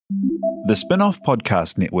The Spin-off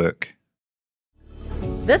Podcast Network.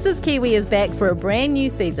 This is Kiwi is back for a brand new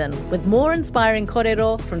season with more inspiring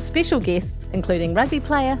kōrero from special guests including rugby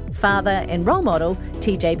player, father and role model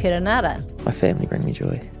TJ Perenara. My family bring me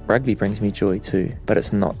joy. Rugby brings me joy too, but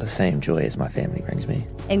it's not the same joy as my family brings me.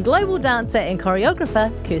 And global dancer and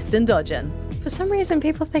choreographer Kirsten Dodgen. For some reason,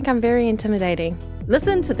 people think I'm very intimidating.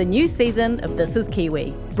 Listen to the new season of This is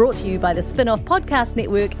Kiwi, brought to you by the Spin-off Podcast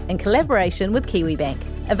Network in collaboration with Kiwi Bank.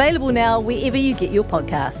 Available now wherever you get your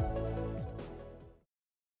podcasts.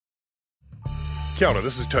 Kia ora,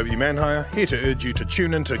 this is Toby Manhire, here to urge you to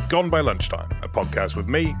tune in to Gone by Lunchtime, a podcast with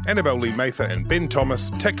me, Annabelle Lee Mather and Ben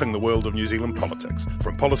Thomas, tackling the world of New Zealand politics,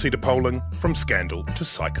 from policy to polling, from scandal to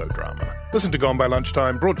psychodrama. Listen to Gone by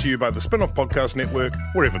Lunchtime, brought to you by the Spin-off Podcast Network,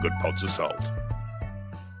 wherever good pods are sold.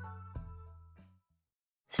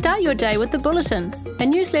 Start your day with The Bulletin, a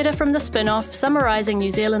newsletter from The Spin-off summarising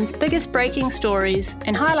New Zealand's biggest breaking stories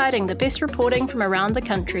and highlighting the best reporting from around the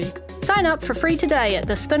country. Sign up for free today at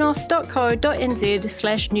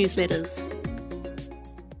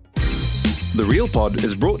thespinoff.co.nz/newsletters. The Real Pod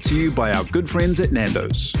is brought to you by our good friends at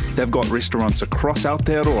Nando's. They've got restaurants across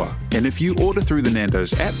Aotearoa, and if you order through the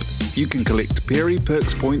Nando's app, you can collect Perry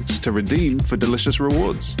Perks points to redeem for delicious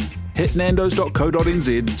rewards. Hit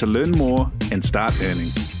nandos.co.nz to learn more and start earning.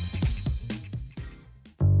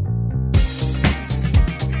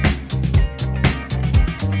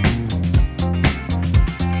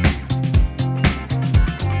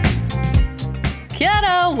 Kia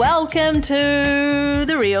ora, welcome to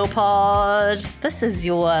The Real Pod. This is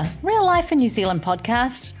your real life in New Zealand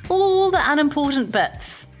podcast. All the unimportant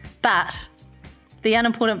bits, but the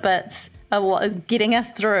unimportant bits are what is getting us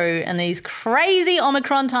through in these crazy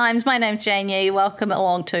Omicron times. My name's Jane Yee. Welcome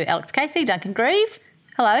along to Alex Casey, Duncan Grieve.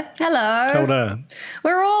 Hello. Hello. Hilda.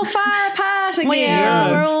 We're all far apart again.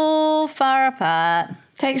 We're all far apart.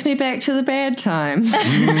 Takes me back to the bad times.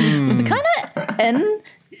 We're kind of in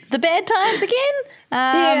the bad times again.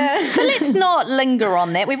 Yeah. But let's not linger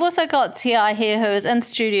on that. We've also got Ti here who is in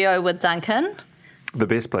studio with Duncan. The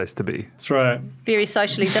best place to be. That's right. Very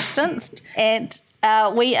socially distanced. And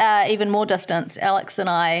we are even more distanced, Alex and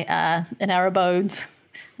I, in our abodes.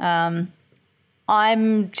 I'm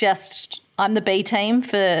the B team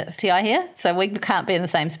for Ti here, so we can't be in the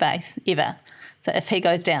same space ever. So if he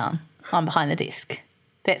goes down, I'm behind the desk.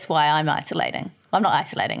 That's why I'm isolating. I'm not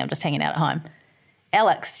isolating, I'm just hanging out at home.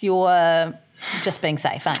 Alex, you're just being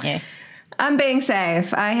safe, aren't you? I'm being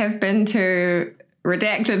safe. I have been to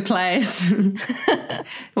redacted place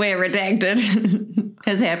where redacted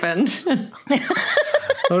has happened. I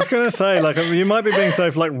was going to say, you might be being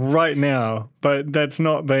safe, right now, but that's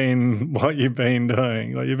not been what you've been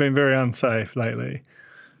doing. You've been very unsafe lately.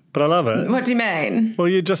 But I love it. What do you mean? Well,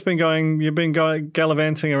 you've been going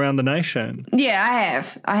gallivanting around the nation. Yeah, I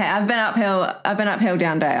have. I've been uphill,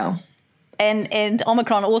 down dale. And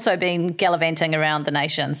Omicron also been gallivanting around the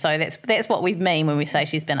nation. So that's what we mean when we say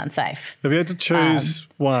she's been unsafe. If you had to choose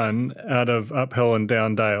one out of uphill and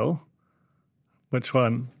down dale, which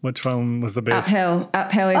one was the best? Uphill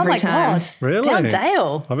every time. Oh my God. Really? Down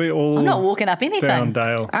dale. I'm not walking up anything. Down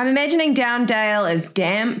dale. I'm imagining down dale as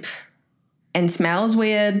damp and smells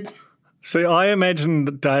weird. See, I imagine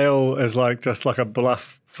Dale as just a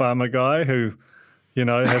bluff farmer guy who,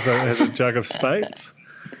 has a jug of Spates.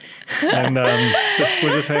 And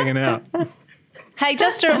we're just hanging out. Hey,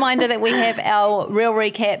 just a reminder that we have our Real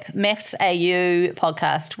Recap Maths AU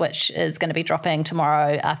podcast, which is going to be dropping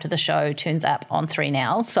tomorrow after the show turns up on 3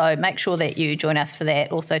 Now. So make sure that you join us for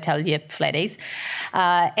that. Also tell your flatties.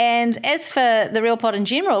 And as for the Real Pod in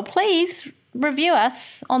general, please review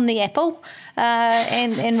us on the Apple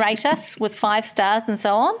and rate us with 5 stars and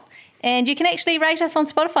so on. And you can actually rate us on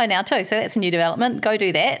Spotify now too, so that's a new development. Go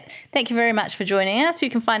do that. Thank you very much for joining us. You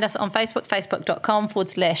can find us on Facebook,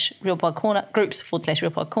 facebook.com/RealPodCorner,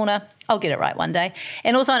 groups/RealPodCorner. I'll get it right one day.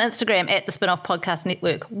 And also on Instagram at the Spin-off Podcast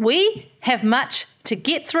Network. We have much to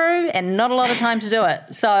get through and not a lot of time to do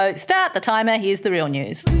it. So start the timer. Here's the real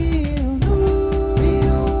news.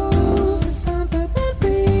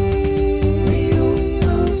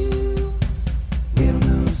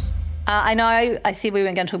 I know I said we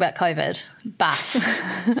weren't going to talk about COVID, but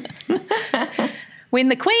when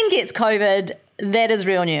the Queen gets COVID, that is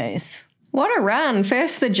real news. What a run.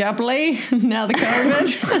 First the jubbly, now the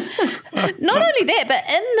COVID. Not only that, but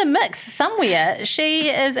in the mix somewhere, she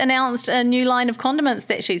has announced a new line of condiments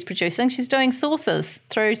that she's producing. She's doing sauces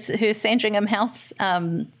through her Sandringham House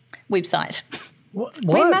website. What?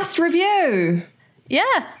 We must review.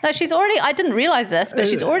 Yeah. No, she's already, I didn't realise this, but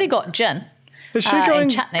she's already got gin. Is she and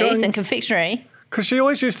chutneys and confectionery. Because she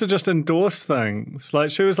always used to just endorse things.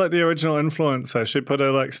 Like, she was like the original influencer. She put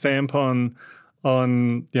her like stamp on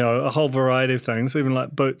a whole variety of things. Even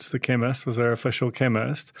like Boots the chemist was her official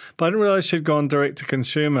chemist. But I didn't realise she'd gone direct to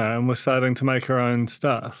consumer and was starting to make her own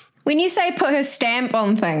stuff. When you say put her stamp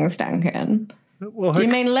on things, Duncan, Well, do you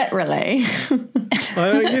mean literally?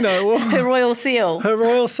 Her royal seal. Her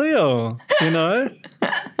royal seal,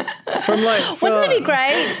 From like... Wouldn't it be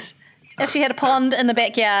great if she had a pond in the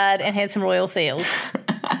backyard and had some royal seals?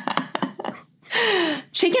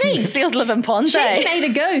 She can eat. Seals live in ponds, She can eat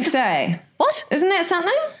a goose, eh? What? Isn't that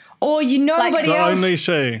something? Or nobody else... Only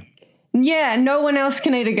she. Yeah, no one else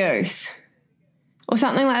can eat a goose. Or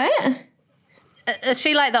something like that. Is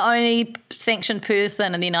she like the only sanctioned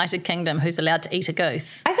person in the United Kingdom who's allowed to eat a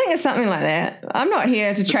goose? I think it's something like that. I'm not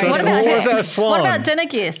here to trace What all is that, a facts. swan? What about dinner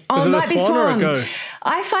guests? Oh, Is it it a might be swan or a swan. goose?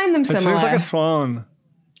 I find them It similar. seems like a swan.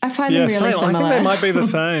 I find them really same. similar. I think they might be the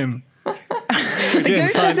same. Again,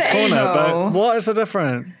 goose science is corner, evil. but what is the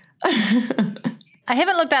difference? I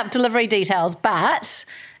haven't looked up delivery details, but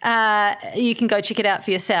you can go check it out for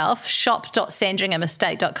yourself.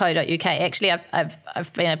 shop.sandringhamestate.co.uk. Actually,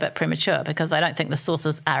 I've been a bit premature because I don't think the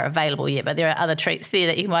sources are available yet, but there are other treats there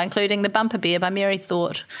that you can buy, including the Bumper Bear by Mary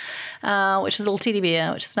Thought, which is a little teddy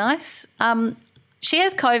bear, which is nice. She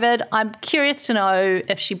has COVID. I'm curious to know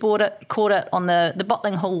if she caught it on the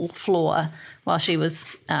bottling hall floor while she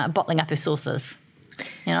was bottling up her sauces,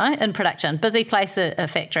 in production. Busy place, a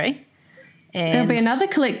factory. And There'll be another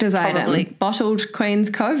collector's probably item. Bottled Queen's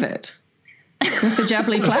COVID. With the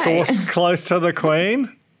jubbly The plate. sauce close to the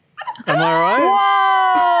Queen? Am I right?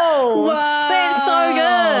 Whoa!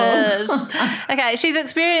 That's so good. Okay, she's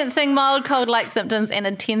experiencing mild cold-like symptoms and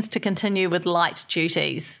intends to continue with light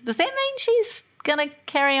duties. Does that mean she's going to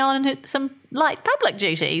carry on some light public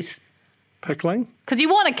duties? Pickling? Because you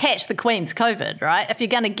want to catch the Queen's COVID, right? If you're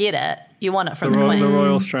going to get it, you want it from the Queen. The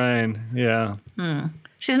royal strain, yeah.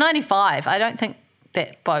 She's 95. I don't think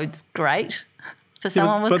that bodes great for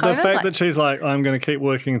someone with but COVID. the fact that she's like, I'm going to keep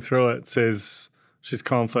working through it says she's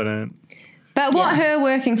confident. But what her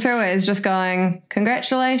working through it is just going,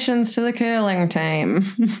 congratulations to the curling team.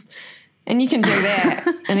 And you can do that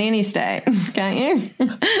in any state, can't you?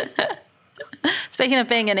 Speaking of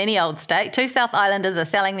being in any old state, 2 South Islanders are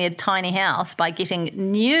selling their tiny house by getting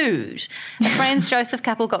nude. A Franz Joseph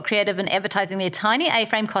couple got creative in advertising their tiny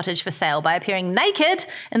A-frame cottage for sale by appearing naked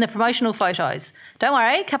in the promotional photos. Don't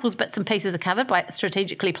worry, couples' bits and pieces are covered by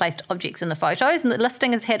strategically placed objects in the photos, and the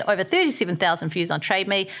listing has had over 37,000 views on Trade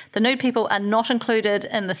Me. The nude people are not included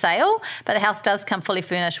in the sale, but the house does come fully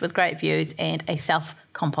furnished with great views and a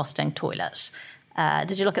self-composting toilet.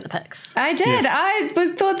 Did you look at the pics? I did. Yes. I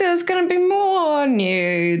thought there was going to be more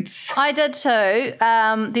nudes. I did too.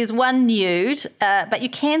 There's one nude, but you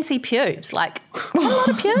can see pubes, like a lot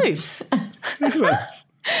of pubes.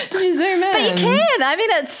 Did you zoom in? But you can. I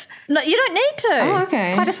mean, you don't need to. Oh, okay.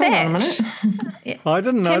 It's quite a thatch. I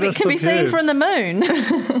didn't notice Can be seen from the moon.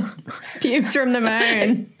 Pubes from the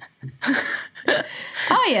moon.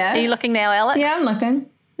 Oh, yeah. Are you looking now, Alex? Yeah, I'm looking.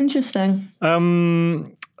 Interesting.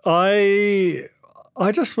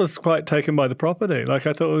 I just was quite taken by the property. Like,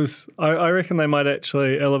 I thought it was, I reckon they might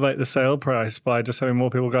actually elevate the sale price by just having more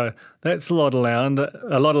people go, that's a lot of land and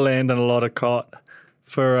a lot of cot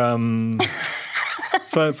for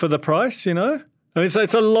for the price, I mean,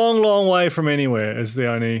 it's a long, long way from anywhere is the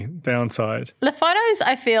only downside. The photos,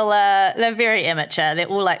 I feel, they're very amateur. They're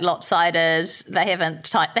all like lopsided. They haven't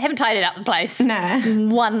tidied up the place. Nah.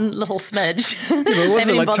 One little smidge. Yeah, but was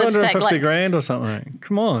it like 250 grand or something?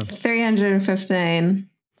 Come on. 315.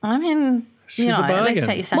 I mean, She's a at bargain. least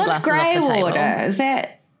take your sunglasses What's grey off the table. water? Is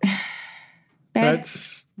that...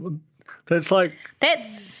 That's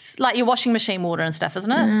like your washing machine water and stuff,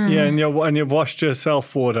 isn't it? Yeah, and you've washed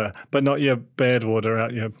yourself water, but not your bad water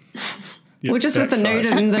out your well, just with the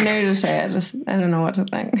backside. nudity, I don't know what to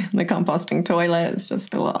think. The composting toilet is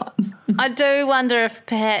just a lot. I do wonder if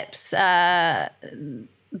perhaps the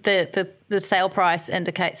sale price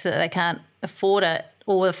indicates that they can't afford it,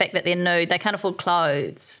 or the fact that they're nude, they can't afford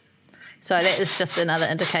clothes. So that is just another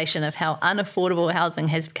indication of how unaffordable housing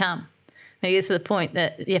has become. It gets to the point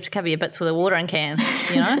that you have to cover your bits with a watering can,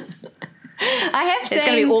 I have seen... It's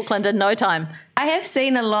going to be Auckland in no time. I have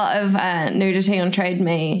seen a lot of nudity on Trade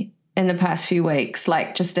Me in the past few weeks,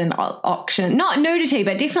 like just in auction. Not nudity,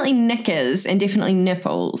 but definitely knickers and definitely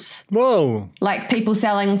nipples. Whoa. Like people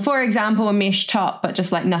selling, for example, a mesh top, but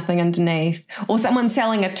just like nothing underneath. Or someone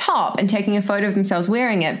selling a top and taking a photo of themselves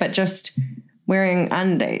wearing it, but just wearing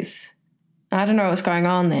undies. I don't know what's going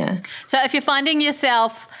on there. So if you're finding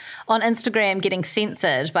yourself on Instagram getting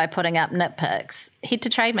censored by putting up nip pics, head to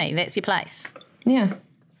Trade Me. That's your place. Yeah.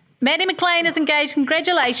 Maddie McLean is engaged.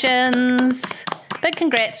 Congratulations. Big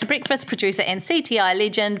congrats to breakfast producer and CTI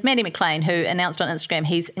legend Maddie McLean, who announced on Instagram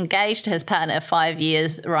he's engaged to his partner of 5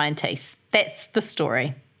 years, Ryan Teese. That's the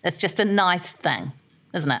story. It's just a nice thing,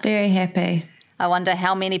 isn't it? Very happy. I wonder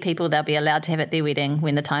how many people they'll be allowed to have at their wedding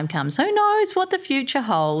when the time comes. Who knows what the future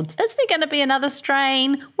holds? Is there going to be another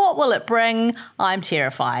strain? What will it bring? I'm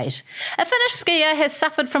terrified. A Finnish skier has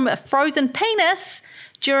suffered from a frozen penis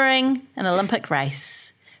during an Olympic race.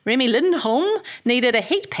 Remi Lindholm needed a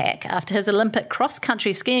heat pack after his Olympic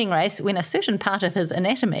cross-country skiing race when a certain part of his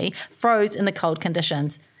anatomy froze in the cold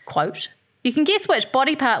conditions. Quote, "You can guess which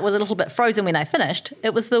body part was a little bit frozen when I finished.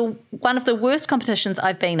 It was one of the worst competitions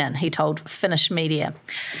I've been in," he told Finnish media.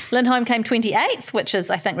 Lindholm came 28th, which is,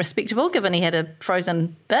 I think, respectable given he had a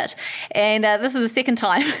frozen bit. And this is the second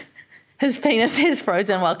time his penis has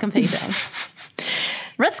frozen while competing.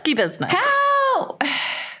 Risky business. How?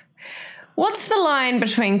 What's the line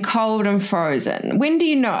between cold and frozen? When do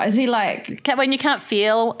you know? Is he like... When you can't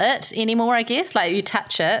feel it anymore, I guess. Like you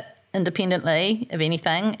touch it independently of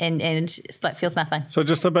anything and it's like feels nothing. So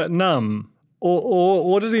just a bit numb? Or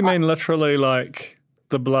what did he mean literally like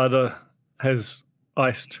the blood has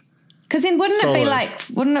iced? Because then wouldn't solid. it be like,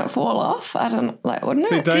 wouldn't it fall off? I don't know, like,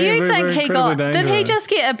 wouldn't it? Do you think he got, dangerous. did he just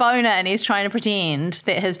get a boner and he's trying to pretend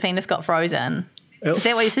that his penis got frozen? Is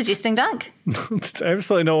that what you're suggesting, Dunk? That's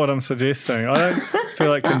absolutely not what I'm suggesting. I don't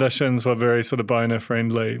feel like conditions were very sort of boner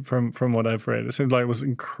friendly from what I've read. It seemed like it was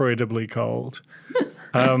incredibly cold.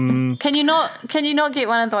 Can you not get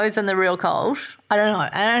one of those in the real cold? I don't know.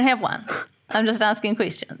 I don't have one. I'm just asking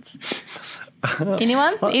questions.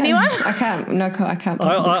 Anyone? I can't. No, I can't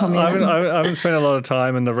possibly comment. I haven't spent a lot of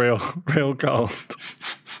time in the real cold.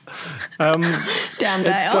 Down It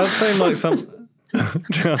Dale. does seem like some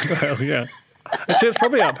down Dale. Yeah. It's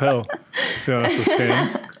probably uphill, to be honest with skiing.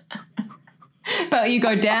 But you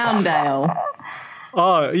go down Dale.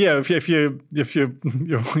 Oh yeah, if your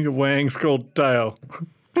wang's called Dale.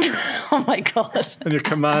 Oh my God. And you're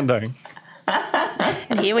commanding.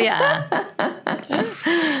 And here we are.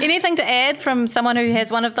 Anything to add from someone who has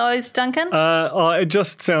one of those, Duncan? It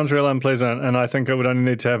just sounds real unpleasant, and I think it would only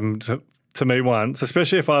need to happen to me once,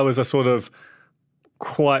 especially if I was a sort of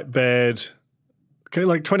quite bad.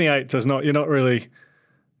 Like 28th is not. You're not really.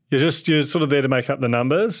 You're sort of there to make up the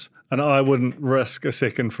numbers, and I wouldn't risk a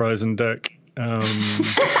second frozen dick. By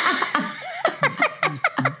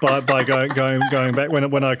going back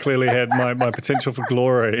when I clearly had my potential for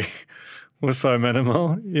glory was so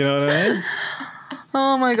minimal. You know what I mean?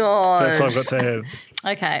 Oh my God. That's what I've got to add.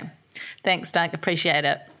 Okay. Thanks, Doug. Appreciate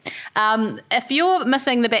it. If you're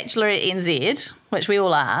missing The Bachelor at NZ, which we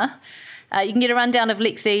all are, you can get a rundown of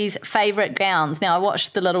Lexi's favourite gowns. Now, I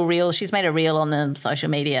watched the little reel. She's made a reel on the social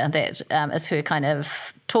media that is her kind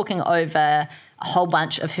of talking over a whole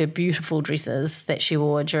bunch of her beautiful dresses that she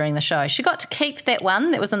wore during the show. She got to keep that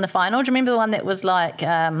one that was in the final. Do you remember the one that was like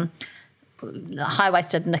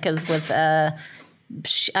high-waisted knickers with I'm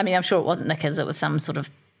sure it wasn't knickers. It was some sort of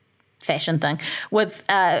fashion thing with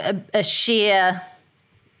a sheer,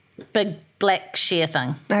 big black sheer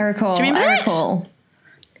thing. I recall. Do you remember that? I recall.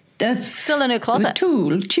 Still in her closet.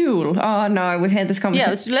 Tulle. Oh no, we've had this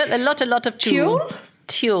conversation. Yeah, it was a lot of tulle.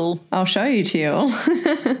 Tulle. I'll show you tulle.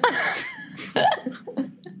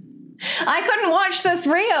 I couldn't watch this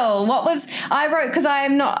reel. I wrote because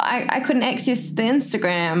I couldn't access the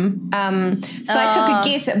Instagram. So I took a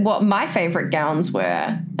guess at what my favourite gowns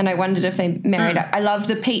were, and I wondered if they married up. I loved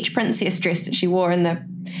the peach princess dress that she wore in the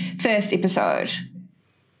first episode.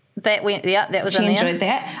 That was she in there. She enjoyed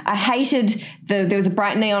that. I hated there was a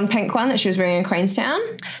bright neon pink one that she was wearing in Queenstown.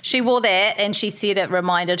 She wore that, and she said it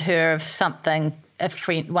reminded her of something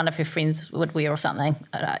one of her friends would wear or something.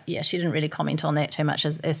 She didn't really comment on that too much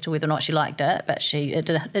as to whether or not she liked it, but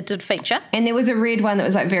it did feature. And there was a red one that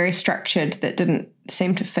was like very structured that didn't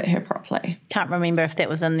seem to fit her properly. Can't remember if that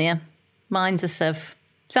was in there. Mine's a sieve.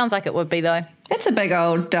 Sounds like it would be though. That's a big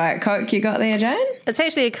old Diet Coke you got there, Jane. It's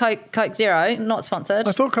actually a Coke Zero, not sponsored.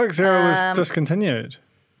 I thought Coke Zero was discontinued.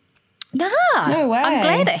 Nah. No way. I'm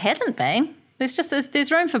glad it hasn't been.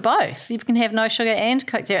 There's room for both. You can have no sugar and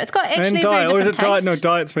Coke Zero. It's got actually and diet, a very or is different it diet? taste. No,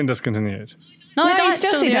 diet's been discontinued. No, you diet's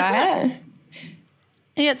still see there, Diet. isn't it?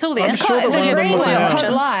 Yeah, it's all there. I'm sure that one of them was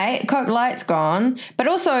announced. Coke Light's gone. But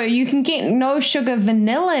also you can get no sugar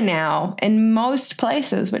vanilla now in most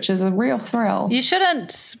places, which is a real thrill. You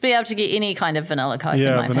shouldn't be able to get any kind of vanilla Coke, in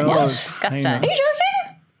my opinion. vanilla's Disgusting. heinous. Are you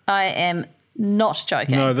joking? I am not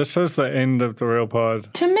joking. No, this is the end of the real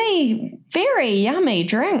pod. To me, very yummy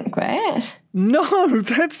drink, that. No,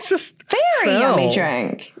 that's just Very foul. yummy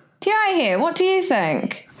drink. Tia here, what do you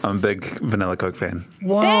think? I'm a big Vanilla Coke fan.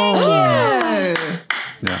 Wow. Thank you.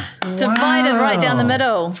 Yeah. Divided right down the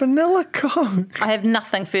middle. Vanilla Coke. I have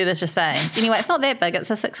nothing further to say. Anyway, it's not that big. It's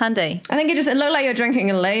a 600. I think it looked like you're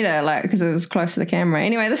drinking a liter, like, because it was close to the camera.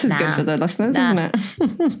 Anyway, this is good for the listeners, isn't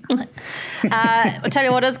it? I'll tell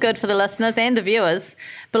you what is good for the listeners and the viewers.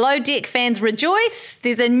 Below Deck fans rejoice.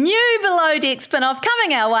 There's a new Below Deck spin-off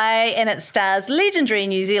coming our way, and it stars legendary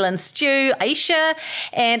New Zealand stew Aisha,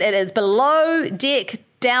 and it is Below Deck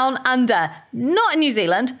Down Under. Not in New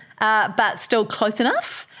Zealand, but still close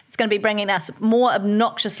enough. It's going to be bringing us more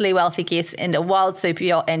obnoxiously wealthy guests into wild super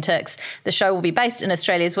yacht antics. The show will be based in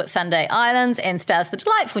Australia's Whitsunday Islands and stars the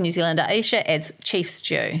delightful New Zealander Aisha as Chief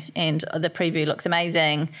Stew. And the preview looks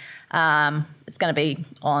amazing. It's going to be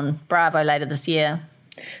on Bravo later this year.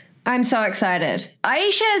 I'm so excited.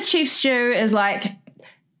 Aisha as Chief Stew is like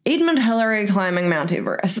Edmund Hillary climbing Mount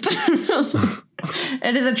Everest.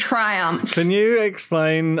 It is a triumph. Can you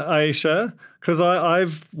explain Aisha? Because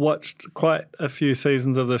I've watched quite a few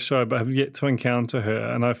seasons of this show, but have yet to encounter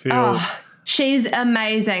her, and I feel she's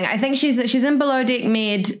amazing. I think she's in Below Deck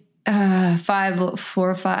Med 4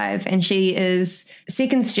 or 5, and she is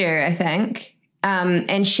second stew, I think.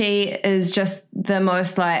 And she is just the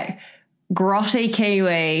most like grotty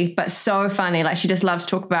Kiwi, but so funny. Like, she just loves to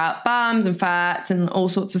talk about bums and farts and all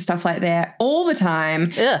sorts of stuff like that all the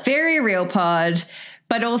time. Ugh. Very real pod.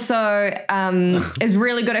 But also is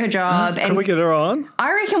really good at her job. Can we get her on?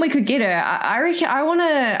 I reckon we could get her. I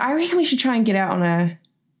reckon we should try and get out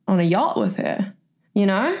on a yacht with her. You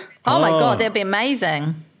know? Oh my God, that'd be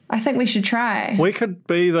amazing. I think we should try. We could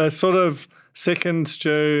be the sort of second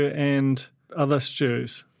stew and other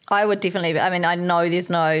stews. I would definitely. I mean, I know there's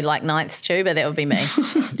no like ninth stew, but that would be me,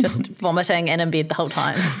 just vomiting and in bed the whole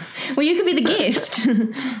time. Well, you could be the guest.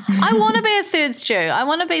 I want to be a third stew. I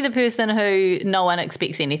want to be the person who no one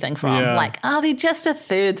expects anything from. Yeah. Like, they're just a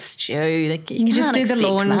third stew. Like, You just do the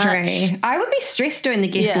laundry. Much. I would be stressed doing the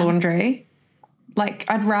guest laundry. Like,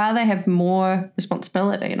 I'd rather have more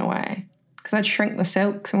responsibility in a way, because I'd shrink the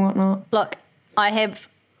silks and whatnot. Look, I have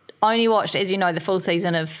only watched, as you know, the full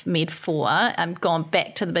season of Med 4. I've gone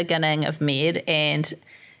back to the beginning of Med, and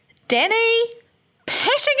Danny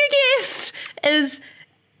pashing a guest is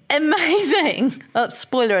amazing. Oh,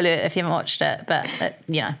 spoiler alert if you haven't watched it, but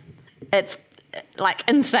it's like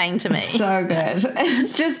insane to me. So good.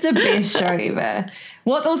 It's just the best show ever.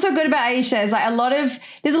 What's also good about Aisha is like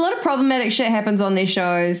there's a lot of problematic shit happens on their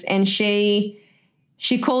shows, and she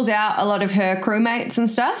calls out a lot of her crewmates and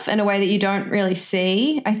stuff in a way that you don't really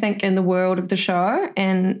see, I think, in the world of the show.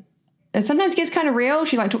 And it sometimes gets kind of real.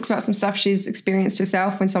 She like talks about some stuff she's experienced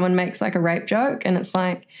herself when someone makes like a rape joke. And it's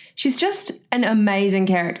like, she's just an amazing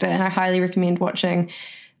character. And I highly recommend watching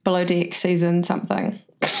Below Deck season something.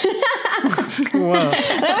 Wow.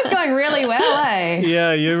 That was going really well, eh?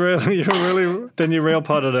 Yeah, you real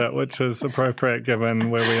potted it, which is appropriate given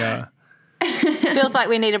where we are. Feels like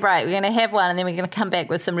we need a break. We're going to have one, and then we're going to come back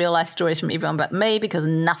with some real life stories from everyone but me, because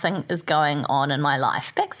nothing is going on in my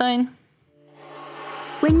life. Back soon.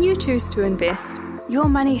 When you choose to invest, your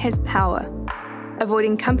money has power.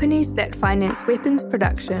 Avoiding companies that finance weapons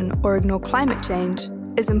production or ignore climate change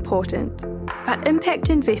is important. But impact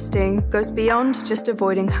investing goes beyond just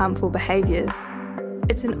avoiding harmful behaviours.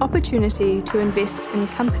 It's an opportunity to invest in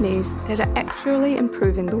companies that are actually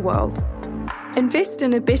improving the world. Invest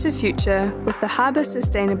in a better future with the Harbour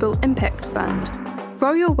Sustainable Impact Fund.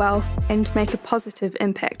 Grow your wealth and make a positive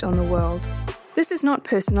impact on the world. This is not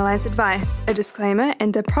personalised advice. A disclaimer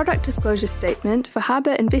and the product disclosure statement for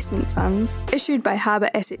Harbour investment funds issued by Harbour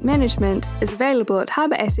Asset Management is available at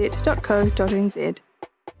harbourasset.co.nz.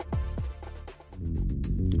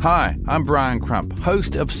 Hi, I'm Brian Crump,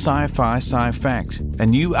 host of Sci-Fi Sci-Fact, a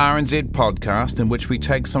new RNZ podcast in which we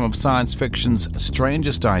take some of science fiction's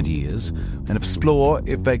strangest ideas and explore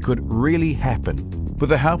if they could really happen. With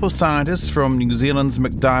the help of scientists from New Zealand's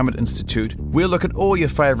McDiarmid Institute, we'll look at all your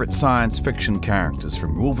favourite science fiction characters,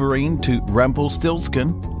 from Wolverine to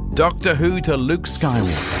Rumpelstiltskin, Doctor Who to Luke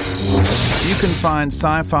Skywalker. You can find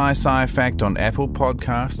Sci-Fi Sci-Fact on Apple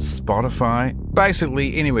Podcasts, Spotify,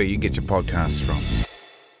 basically anywhere you get your podcasts from.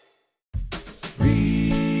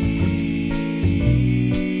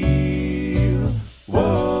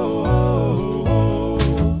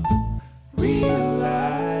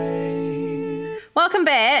 Welcome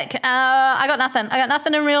back. I got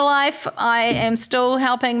nothing in real life. I am still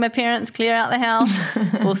helping my parents clear out the house.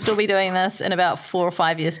 We'll still be doing this in about 4 or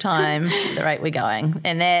 5 years' time, at the rate we're going.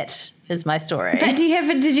 And that is my story. But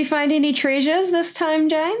did you find any treasures this time,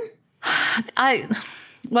 Jane?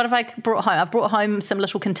 What have I brought home? I've brought home some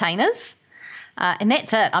little containers. And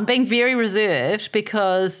that's it. I'm being very reserved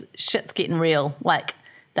because shit's getting real. Like,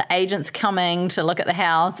 The agents coming to look at the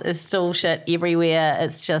house is still shit everywhere.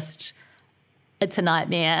 It's a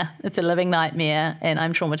nightmare. It's a living nightmare, and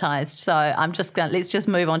I'm traumatized. So I'm just going to, let's just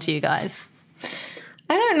move on to you guys.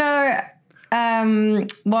 I don't know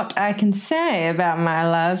what I can say about my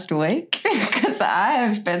last week because I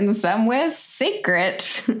have been somewhere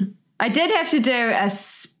secret. I did have to do a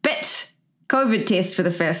spit COVID test for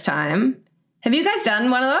the first time. Have you guys done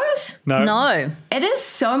one of those? No. It is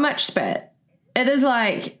so much spit. It is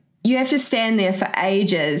like you have to stand there for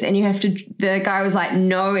ages and the guy was like,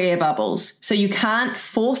 no air bubbles. So you can't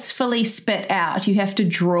forcefully spit out. You have to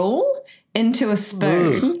drool into a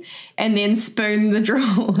spoon and then spoon the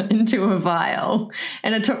drool into a vial.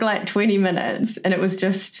 And it took like 20 minutes and it was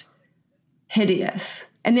just hideous.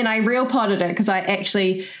 And then I real potted it because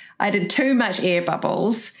I did too much air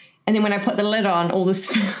bubbles. And then when I put the lid on, all the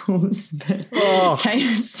spills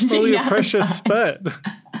came all your precious spit.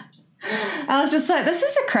 I was just like, this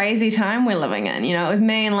is a crazy time we're living in. You know, it was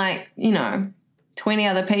me and 20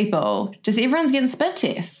 other people. Just everyone's getting spit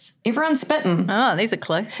tests. Everyone's spitting. Oh, these are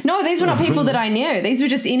clue. No, these were not people that I knew. These were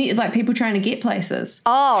just people trying to get places.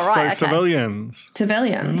 Oh, right. Like civilians.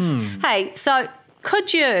 Hey, so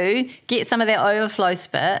could you get some of that overflow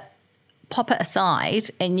spit, pop it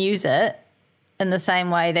aside and use it in the same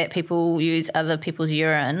way that people use other people's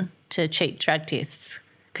urine to cheat drug tests?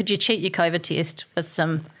 Could you cheat your COVID test with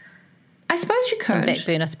some... I suppose you could. Some back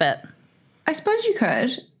burner spit. I suppose you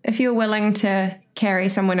could. If you're willing to carry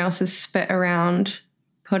someone else's spit around,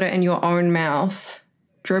 put it in your own mouth,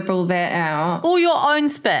 dribble that out. Or your own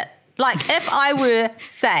spit. Like if I were,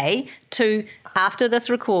 say, to, after this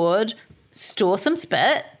record, store some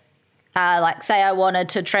spit, like say I wanted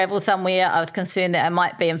to travel somewhere, I was concerned that I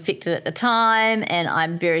might be infected at the time and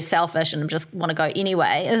I'm very selfish and just want to go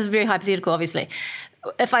anyway. This is very hypothetical, obviously.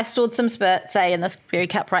 If I stored some spit, say in this very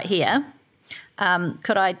cup right here,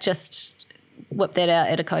 could I just whip that out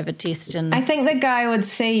at a COVID test? And I think the guy would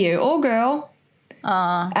see you, or girl,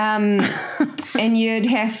 and it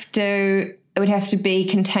would have to be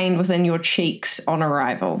contained within your cheeks on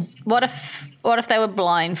arrival. What if they were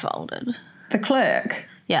blindfolded? The clerk?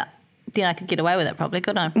 Yeah. Then I could get away with it probably,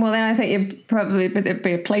 couldn't I? Well, then I think it'd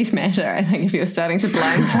be a police matter, I think, if you were starting to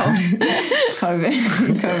blindfold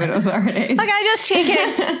COVID authorities. Okay, just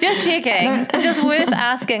checking. It's just worth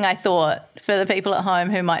asking, I thought, for the people at home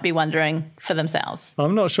who might be wondering for themselves.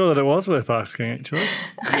 I'm not sure that it was worth asking, actually.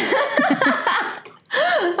 I'm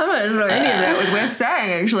not sure any of that was worth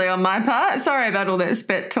saying, actually, on my part. Sorry about all that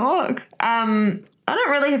spit talk. I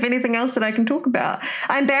don't really have anything else that I can talk about.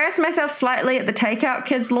 I embarrassed myself slightly at the Takeout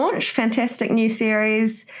Kids launch. Fantastic new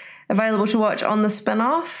series available to watch on the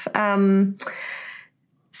spin-off.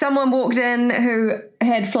 Someone walked in who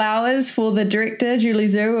had flowers for the director, Julie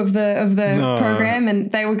Zhu, of the program,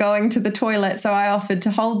 and they were going to the toilet, so I offered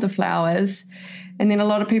to hold the flowers. And then a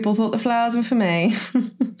lot of people thought the flowers were for me.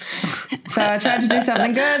 So I tried to do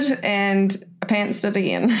something good, and I pantsed it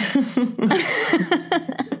again.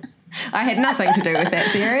 I had nothing to do with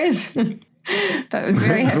that series, but was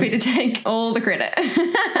very happy to take all the credit.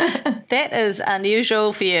 That is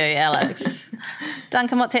unusual for you, Alex.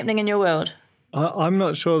 Duncan, what's happening in your world? I'm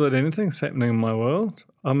not sure that anything's happening in my world.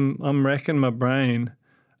 I'm racking my brain.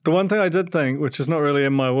 The one thing I did think, which is not really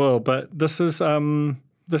in my world, but this is the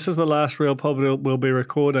last real pod we'll be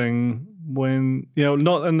recording when,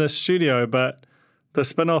 not in the studio, but the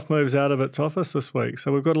spin-off moves out of its office this week.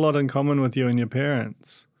 So we've got a lot in common with you and your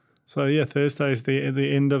parents. So, yeah, Thursday's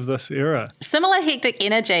the end of this era. Similar hectic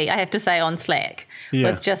energy, I have to say, on Slack,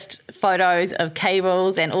 with just photos of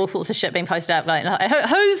cables and all sorts of shit being posted up. Like,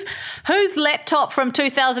 whose laptop from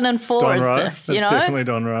 2004 Don is Rose. this? It's definitely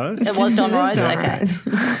Don Rose. It was Don Rose? Okay.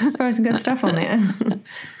 There was some good stuff on there.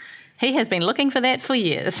 He has been looking for that for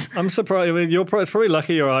years. I'm surprised. I mean, it's probably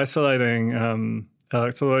lucky you're isolating,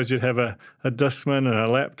 Alex, otherwise you'd have a Discman and a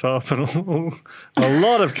laptop and a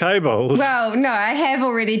lot of cables. Well, no, I have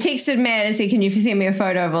already texted Matt and said, can you send me a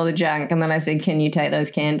photo of all the junk? And then I said, can you take those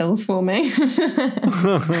candles for me? So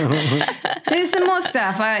there's some more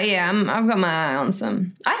stuff. I've got my eye on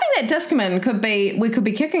some. I think that Discman we could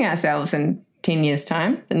be kicking ourselves in 10 years'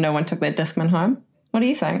 time that no one took that Discman home. What do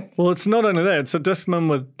you think? Well, it's not only that. It's a Discman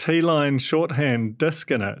with T-line shorthand disc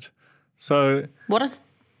in it. So what is...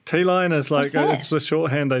 T-line is like, it's the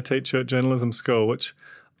shorthand they teach you at journalism school, which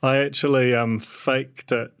I actually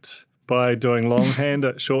faked it by doing longhand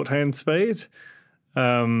at shorthand speed.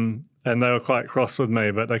 And they were quite cross with me,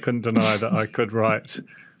 but they couldn't deny that I could write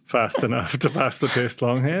fast enough to pass the test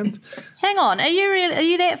longhand. Hang on, are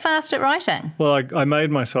you that fast at writing? Well, I made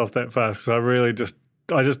myself that fast because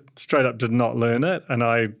I just straight up did not learn it, and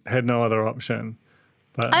I had no other option.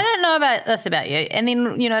 But I don't know about this about you. And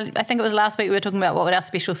then, you know, I think it was last week we were talking about what would our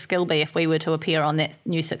special skill be if we were to appear on that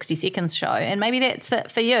new 60 Seconds show. And maybe that's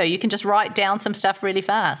it for you. You can just write down some stuff really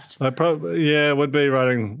fast. it would be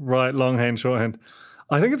writing longhand, shorthand.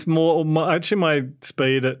 I think it's more actually my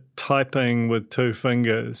speed at typing with 2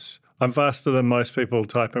 fingers. I'm faster than most people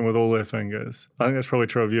typing with all their fingers. I think that's probably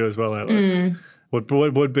true of you as well, Alex.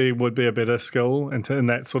 Would be a better skill in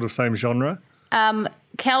that sort of same genre.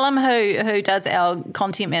 Callum, who does our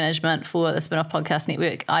content management for the Spin-Off Podcast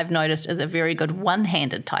Network, I've noticed is a very good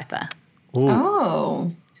one-handed typer. Ooh.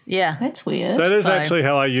 Oh. Yeah. That's weird. That is actually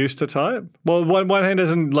how I used to type. Well, one hand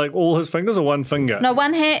isn't like all his fingers or one finger? No,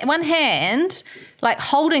 one hand, like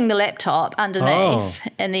holding the laptop underneath,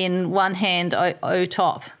 and then one hand o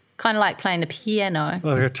top, kind of like playing the piano.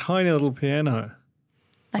 Like a tiny little piano.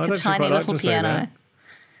 Like a tiny little piano.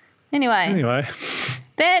 Anyway,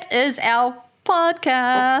 that is our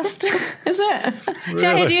podcast. Is it?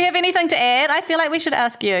 Jahi, do you have anything to add? I feel like we should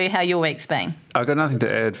ask you how your week's been. I've got nothing to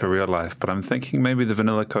add for real life, but I'm thinking maybe the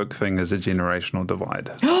vanilla Coke thing is a generational divide.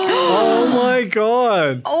 Oh my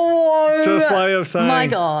God. Oh, just way of saying, my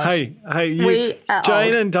God. Hey, you,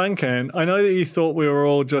 Jane and Duncan, I know that you thought we were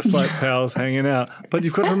all just like pals hanging out, but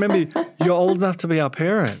you've got to remember, you're old enough to be our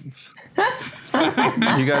parents.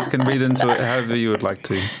 You guys can read into it however you would like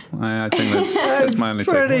to. I think that's my only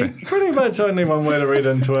takeaway. Pretty much only one way to read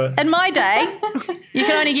into it. In my day, you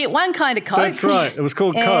could only get one kind of Coke. That's right. It was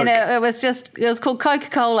called Coke. And it was called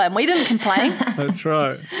Coca-Cola, and we didn't complain. That's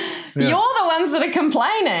right. Yeah. You're the ones that are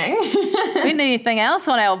complaining. We didn't need anything else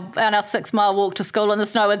on our 6 mile walk to school in the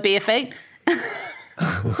snow with bare feet.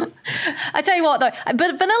 I tell you what, though,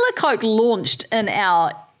 but vanilla Coke launched in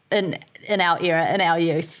our era, in our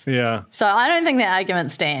youth. Yeah. So I don't think that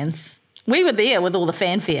argument stands. We were there with all the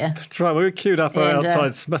fanfare. That's right. We were queued up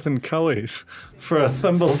outside Smith & Coey's for a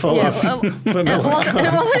thimbleful of vanilla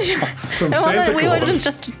It wasn't. We wouldn't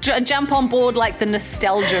just jump on board like the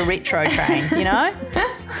nostalgia retro train, you know?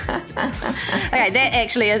 Okay, that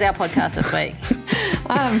actually is our podcast this week.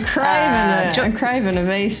 I'm craving a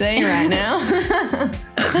VC right now.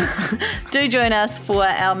 Do join us for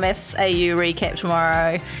our Maths AU recap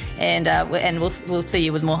tomorrow, and we'll see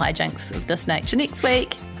you with more hijinks of this nature next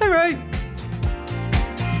week. Hooroo!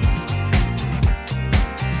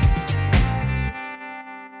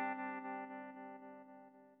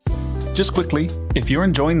 Just quickly, if you're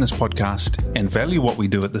enjoying this podcast and value what we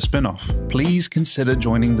do at The Spin-Off, please consider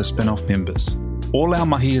joining the Spin-Off members. All our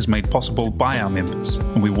mahi is made possible by our members,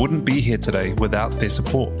 and we wouldn't be here today without their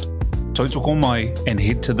support. Tautoko mai and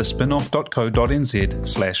head to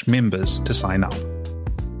thespinoff.co.nz/members to sign up.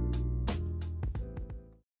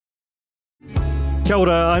 Kia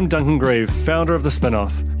ora, I'm Duncan Grieve, founder of The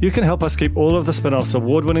Spin-Off. You can help us keep all of The Spin-Off's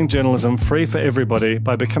award-winning journalism free for everybody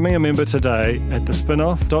by becoming a member today at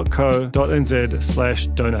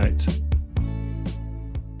thespinoff.co.nz/donate.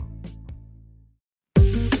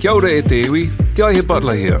 Kia ora e te iwi, Te Aihe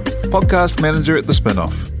Butler here, podcast manager at The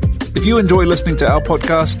Spin-Off. If you enjoy listening to our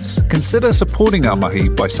podcasts, consider supporting our mahi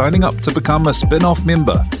by signing up to become a Spin-Off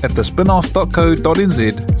member at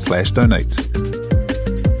thespinoff.co.nz/donate.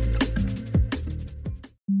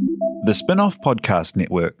 The Spin-Off Podcast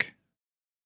Network.